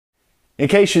In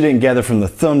case you didn't gather from the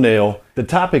thumbnail, the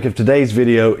topic of today's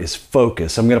video is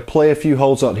focus. I'm going to play a few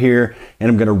holes out here and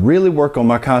I'm going to really work on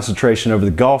my concentration over the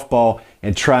golf ball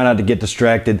and try not to get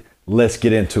distracted. Let's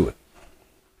get into it.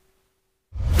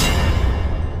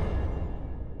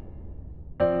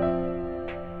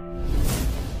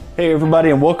 Hey everybody,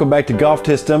 and welcome back to Golf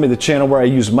Test Dummy, the channel where I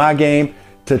use my game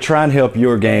to try and help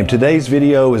your game. Today's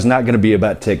video is not going to be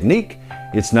about technique.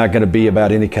 It's not going to be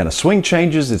about any kind of swing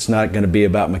changes. It's not going to be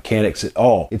about mechanics at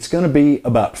all. It's going to be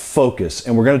about focus,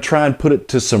 and we're going to try and put it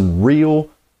to some real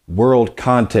world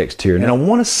context here. And I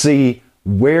want to see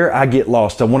where I get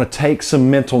lost. I want to take some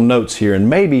mental notes here, and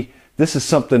maybe this is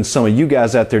something some of you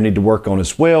guys out there need to work on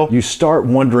as well. You start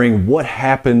wondering, what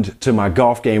happened to my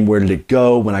golf game? Where did it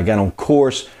go when I got on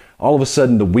course? All of a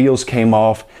sudden the wheels came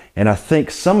off, and I think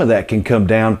some of that can come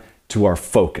down to our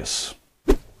focus.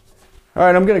 All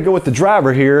right, I'm going to go with the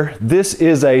driver here. This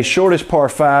is a shortest par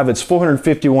 5. It's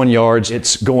 451 yards.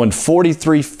 It's going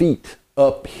 43 feet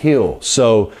uphill.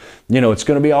 So, you know, it's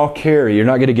going to be all carry. You're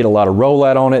not going to get a lot of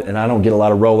rollout on it, and I don't get a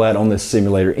lot of rollout on this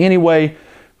simulator anyway.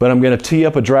 But I'm going to tee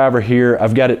up a driver here.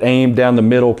 I've got it aimed down the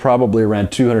middle, probably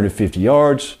around 250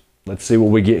 yards. Let's see what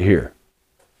we get here.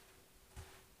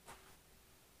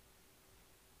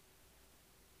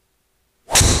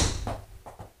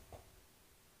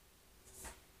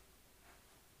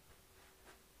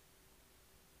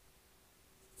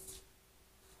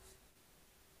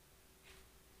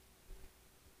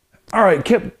 All right,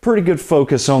 kept pretty good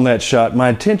focus on that shot. My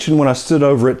intention when I stood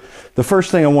over it, the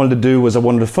first thing I wanted to do was I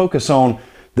wanted to focus on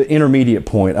the intermediate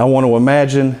point. I want to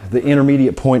imagine the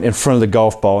intermediate point in front of the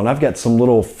golf ball. And I've got some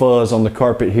little fuzz on the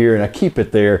carpet here, and I keep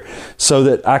it there so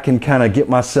that I can kind of get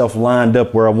myself lined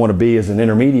up where I want to be as an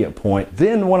intermediate point.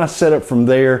 Then when I set up from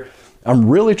there, I'm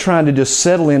really trying to just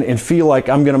settle in and feel like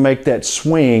I'm going to make that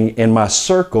swing in my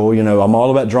circle. You know, I'm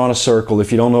all about drawing a circle.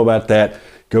 If you don't know about that,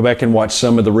 go back and watch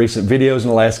some of the recent videos in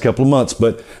the last couple of months,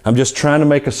 but I'm just trying to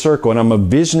make a circle, and I'm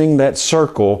envisioning that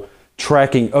circle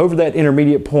tracking over that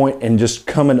intermediate point and just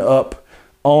coming up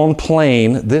on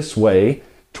plane this way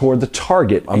toward the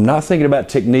target. I'm not thinking about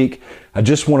technique. I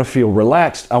just want to feel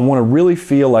relaxed. I want to really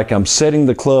feel like I'm setting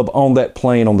the club on that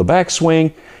plane on the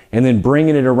backswing and then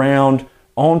bringing it around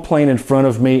on plane in front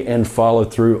of me and follow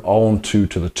through onto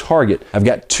to the target. I've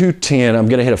got 210. I'm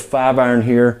going to hit a 5-iron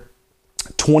here,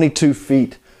 22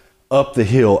 feet up the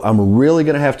hill. I'm really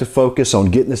going to have to focus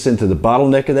on getting this into the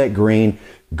bottleneck of that green.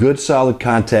 Good solid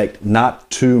contact,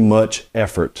 not too much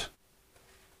effort.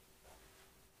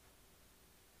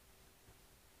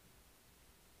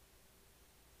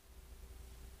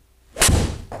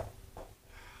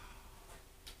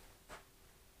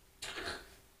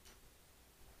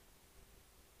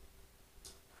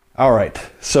 All right,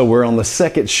 so we're on the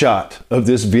second shot of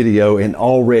this video, and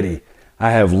already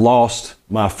I have lost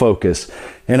my focus.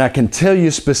 And I can tell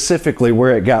you specifically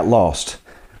where it got lost.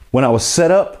 When I was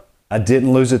set up, I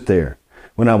didn't lose it there.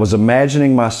 When I was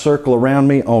imagining my circle around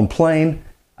me on plane,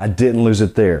 I didn't lose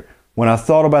it there. When I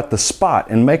thought about the spot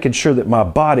and making sure that my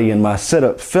body and my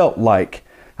setup felt like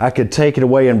I could take it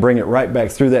away and bring it right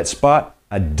back through that spot,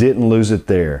 I didn't lose it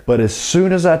there. But as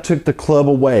soon as I took the club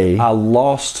away, I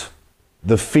lost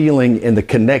the feeling and the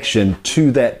connection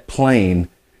to that plane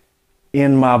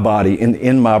in my body,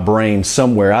 in my brain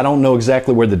somewhere. I don't know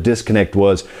exactly where the disconnect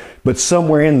was, but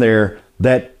somewhere in there,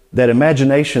 that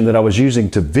imagination that I was using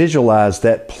to visualize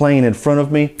that plane in front of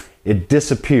me, it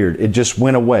disappeared. It just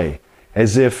went away,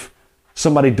 as if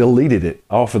somebody deleted it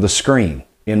off of the screen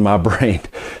in my brain.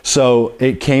 So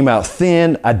it came out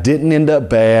thin. I didn't end up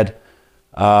bad.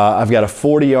 I've got a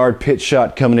 40-yard pitch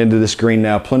shot coming into this green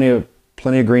now. Plenty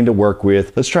of green to work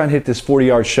with. Let's try and hit this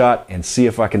 40-yard shot and see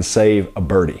if I can save a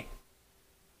birdie.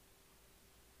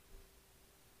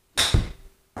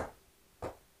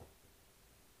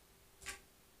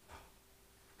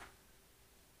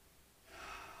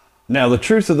 Now, the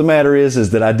truth of the matter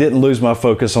is that I didn't lose my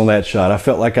focus on that shot. I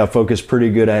felt like I focused pretty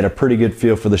good. I had a pretty good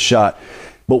feel for the shot.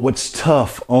 But what's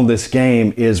tough on this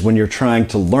game is when you're trying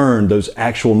to learn those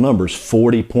actual numbers,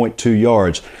 40.2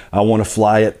 yards. I want to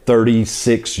fly at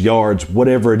 36 yards,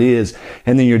 whatever it is.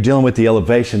 And then you're dealing with the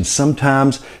elevation.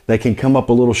 Sometimes they can come up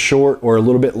a little short or a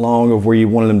little bit long of where you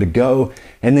wanted them to go.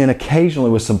 And then occasionally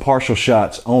with some partial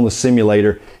shots on the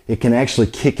simulator, it can actually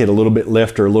kick it a little bit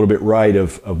left or a little bit right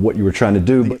of what you were trying to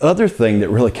do. The other thing that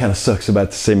really kind of sucks about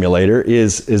the simulator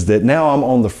is that now I'm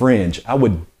on the fringe. I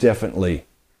would definitely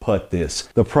putt this.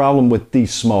 The problem with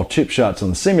these small chip shots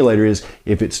on the simulator is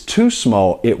if it's too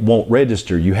small, it won't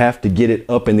register. You have to get it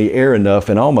up in the air enough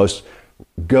and almost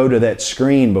go to that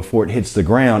screen before it hits the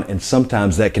ground, and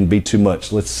sometimes that can be too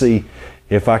much. Let's see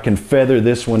if I can feather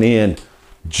this one in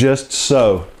just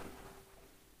so.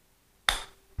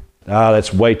 Ah,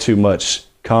 that's way too much.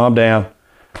 Calm down.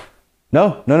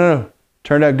 No, no, no, no.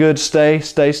 Turned out good. Stay,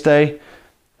 stay, stay.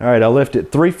 All right, I left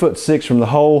it 3'6" from the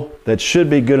hole. That should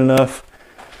be good enough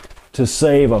to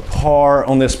save a par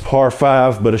on this par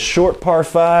 5, but a short par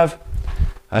 5,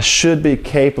 I should be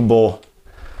capable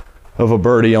of a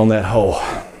birdie on that hole.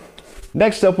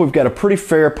 Next up, we've got a pretty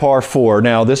fair par 4.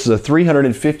 Now, this is a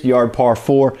 350-yard par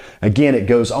 4. Again, it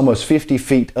goes almost 50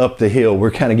 feet up the hill.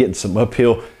 We're kind of getting some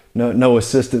uphill. No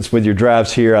assistance with your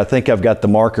drives here. I think I've got the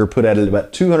marker put at it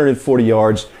about 240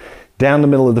 yards down the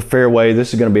middle of the fairway.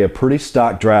 This is going to be a pretty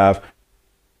stock drive.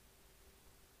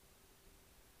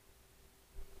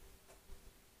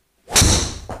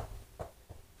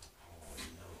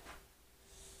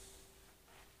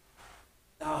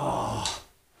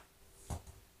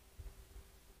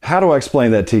 How do I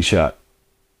explain that tee shot?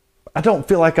 I don't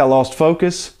feel like I lost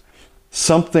focus.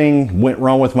 Something went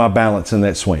wrong with my balance in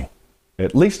that swing.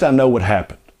 At least I know what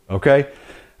happened, okay?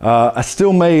 I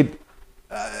still made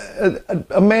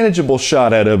a manageable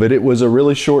shot out of it. It was a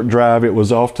really short drive. It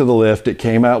was off to the left. It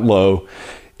came out low.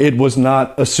 It was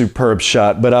not a superb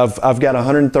shot, but I've got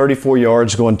 134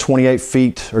 yards going 28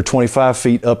 feet or 25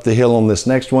 feet up the hill on this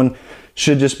next one.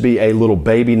 Should just be a little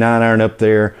baby 9-iron up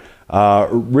there.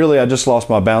 Really, I just lost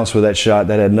my balance with that shot.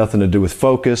 That had nothing to do with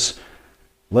focus.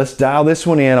 Let's dial this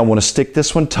one in. I want to stick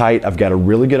this one tight. I've got a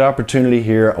really good opportunity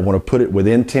here. I want to put it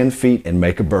within 10 feet and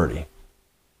make a birdie.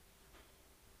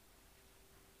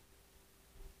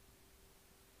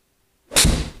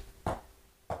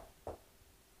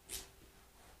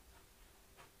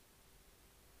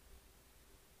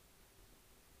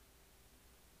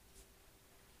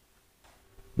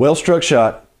 Well struck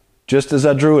shot. Just as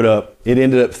I drew it up, it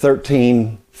ended up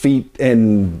 13 feet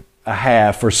and a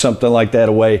half or something like that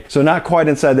away. So not quite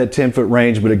inside that 10-foot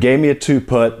range, but it gave me a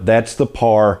 2-putt. That's the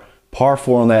par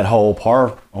 4 on that hole.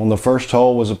 Par on the first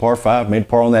hole was a par 5, made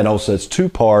par on that hole, so it's 2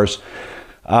 pars.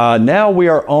 Now we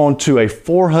are on to a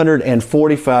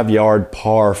 445-yard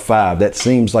par 5. That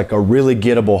seems like a really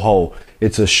gettable hole.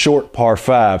 It's a short par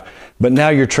 5, but now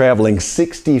you're traveling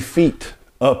 60 feet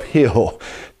uphill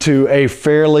to a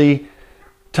fairly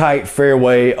tight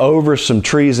fairway over some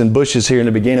trees and bushes here in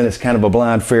the beginning. It's kind of a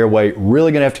blind fairway.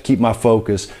 Really gonna have to keep my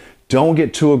focus. Don't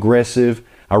get too aggressive.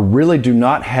 I really do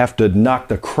not have to knock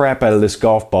the crap out of this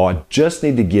golf ball. I just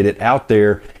need to get it out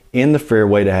there in the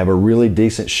fairway to have a really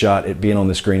decent shot at being on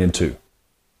this green in 2.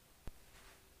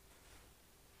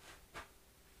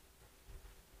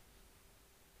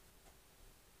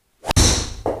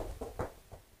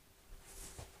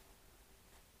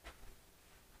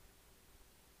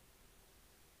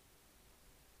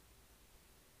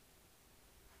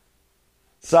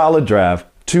 Solid drive,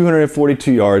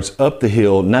 242 yards up the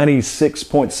hill,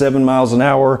 96.7 miles an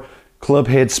hour, club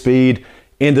head speed,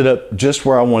 ended up just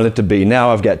where I wanted it to be.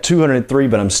 Now I've got 203,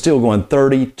 but I'm still going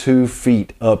 32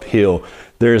 feet uphill.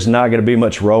 There's not going to be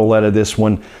much roll out of this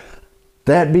one.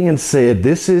 That being said,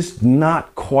 this is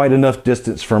not quite enough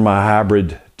distance for my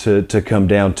hybrid to come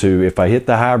down to. If I hit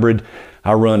the hybrid,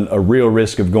 I run a real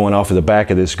risk of going off of the back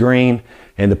of this green,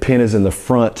 and the pin is in the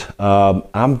front.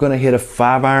 I'm going to hit a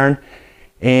 5-iron.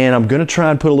 And I'm going to try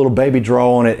and put a little baby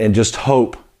draw on it and just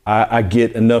hope I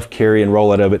get enough carry and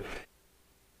roll out of it.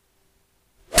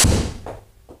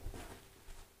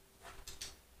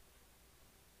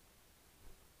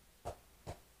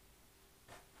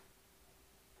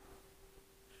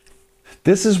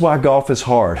 This is why golf is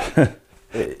hard.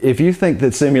 If you think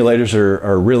that simulators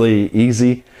are really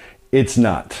easy, it's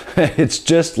not. It's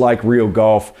just like real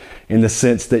golf in the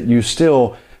sense that you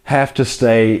still have to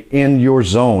stay in your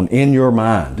zone, in your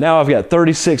mind. Now I've got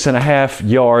 36.5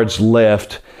 yards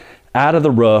left out of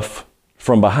the rough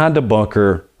from behind a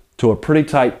bunker to a pretty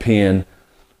tight pin.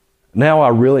 Now I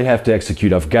really have to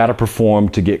execute. I've got to perform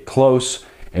to get close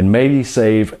and maybe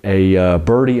save a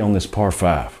birdie on this par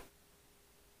 5.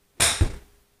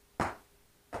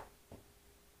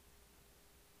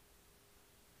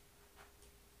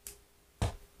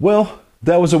 Well,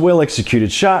 that was a well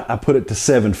executed shot. I put it to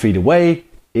 7 feet away.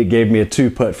 It gave me a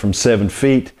 2-putt from 7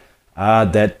 feet.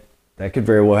 That could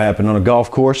very well happen on a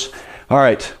golf course. All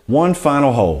right, one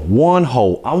final hole, one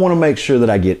hole. I want to make sure that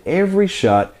I get every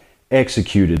shot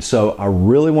executed. So I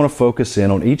really want to focus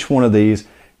in on each one of these,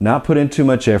 not put in too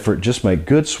much effort, just make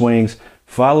good swings,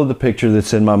 follow the picture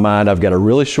that's in my mind. I've got a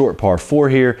really short par 4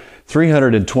 here,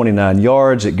 329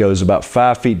 yards. It goes about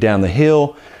 5 feet down the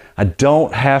hill. I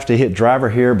don't have to hit driver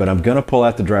here, but I'm going to pull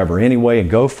out the driver anyway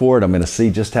and go for it. I'm going to see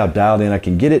just how dialed in I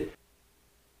can get it.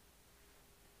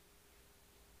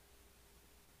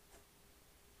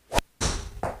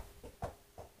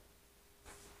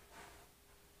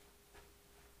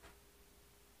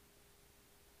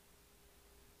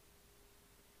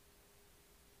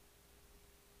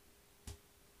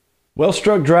 Well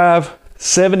struck drive,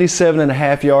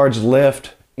 77.5 yards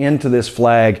left into this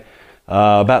flag,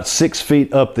 about 6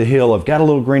 feet up the hill. I've got a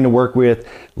little green to work with.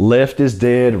 Left is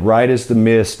dead, right is the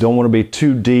miss. Don't want to be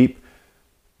too deep.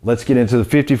 Let's get into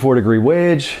the 54-degree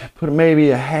wedge. Put maybe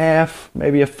a half,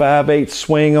 maybe a 5/8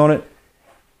 swing on it.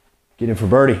 Get in for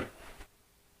birdie.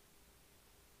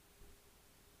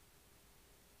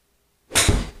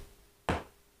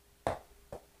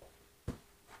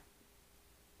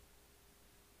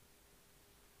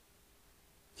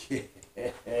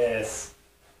 Yes.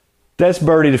 That's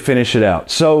birdie to finish it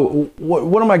out. So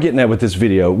what am I getting at with this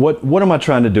video? What am I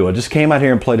trying to do? I just came out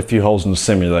here and played a few holes in the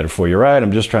simulator for you, right?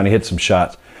 I'm just trying to hit some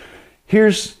shots.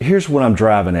 Here's what I'm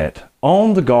driving at.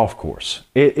 On the golf course,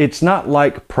 it's not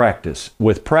like practice.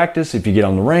 With practice, if you get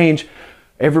on the range,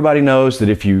 everybody knows that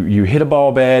if you hit a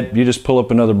ball bad, you just pull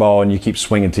up another ball and you keep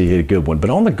swinging till you hit a good one. But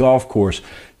on the golf course,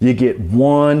 you get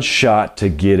one shot to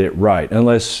get it right.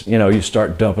 Unless, you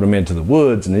start dumping them into the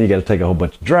woods and then you got to take a whole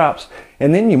bunch of drops.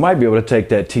 And then you might be able to take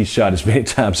that tee shot as many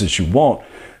times as you want.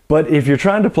 But if you're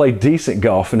trying to play decent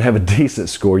golf and have a decent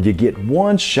score, you get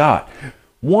one shot,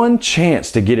 one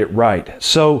chance to get it right.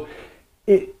 So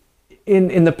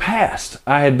in the past,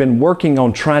 I had been working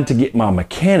on trying to get my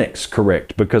mechanics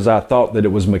correct because I thought that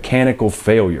it was mechanical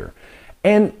failure.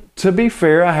 And to be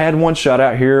fair, I had one shot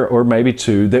out here, or maybe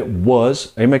two, that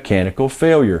was a mechanical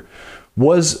failure.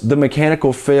 Was the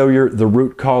mechanical failure the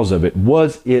root cause of it?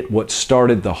 Was it what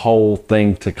started the whole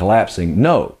thing to collapsing?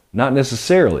 No, not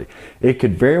necessarily. It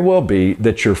could very well be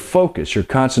that your focus, your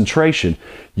concentration,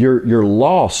 your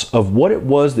loss of what it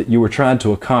was that you were trying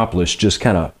to accomplish just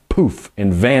kind of poof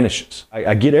and vanishes.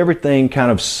 I get everything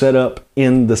kind of set up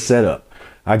in the setup.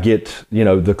 I get,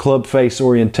 the club face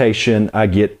orientation. I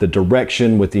get the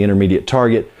direction with the intermediate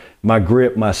target, my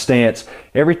grip, my stance.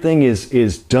 Everything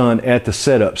is done at the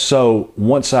setup. So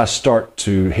once I start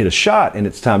to hit a shot and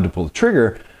it's time to pull the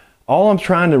trigger, all I'm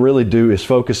trying to really do is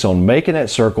focus on making that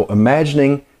circle,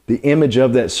 imagining the image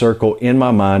of that circle in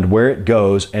my mind, where it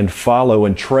goes, and follow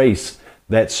and trace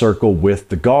that circle with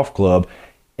the golf club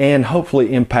and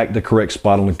hopefully impact the correct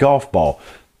spot on the golf ball.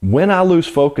 When I lose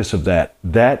focus of that,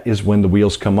 that is when the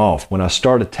wheels come off, when I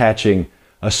start attaching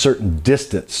a certain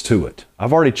distance to it.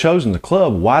 I've already chosen the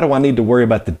club. Why do I need to worry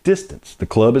about the distance? The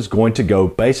club is going to go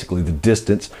basically the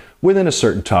distance within a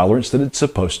certain tolerance that it's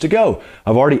supposed to go.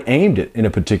 I've already aimed it in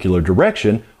a particular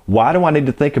direction. Why do I need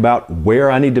to think about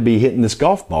where I need to be hitting this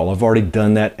golf ball? I've already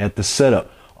done that at the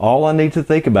setup. All I need to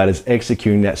think about is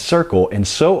executing that circle. And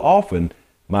so often,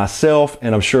 myself,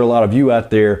 and I'm sure a lot of you out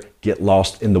there, get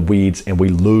lost in the weeds and we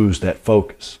lose that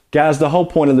focus. Guys, the whole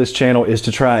point of this channel is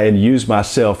to try and use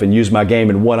myself and use my game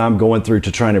and what I'm going through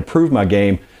to try and improve my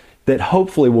game, that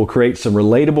hopefully will create some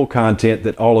relatable content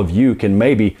that all of you can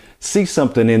maybe see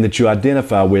something in that you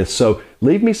identify with. So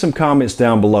leave me some comments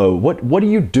down below. What do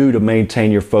you do to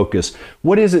maintain your focus?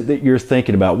 What is it that you're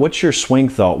thinking about? What's your swing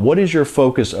thought? What is your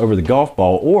focus over the golf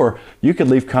ball? Or you could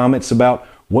leave comments about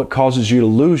what causes you to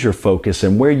lose your focus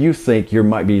and where you think you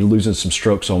might be losing some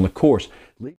strokes on the course.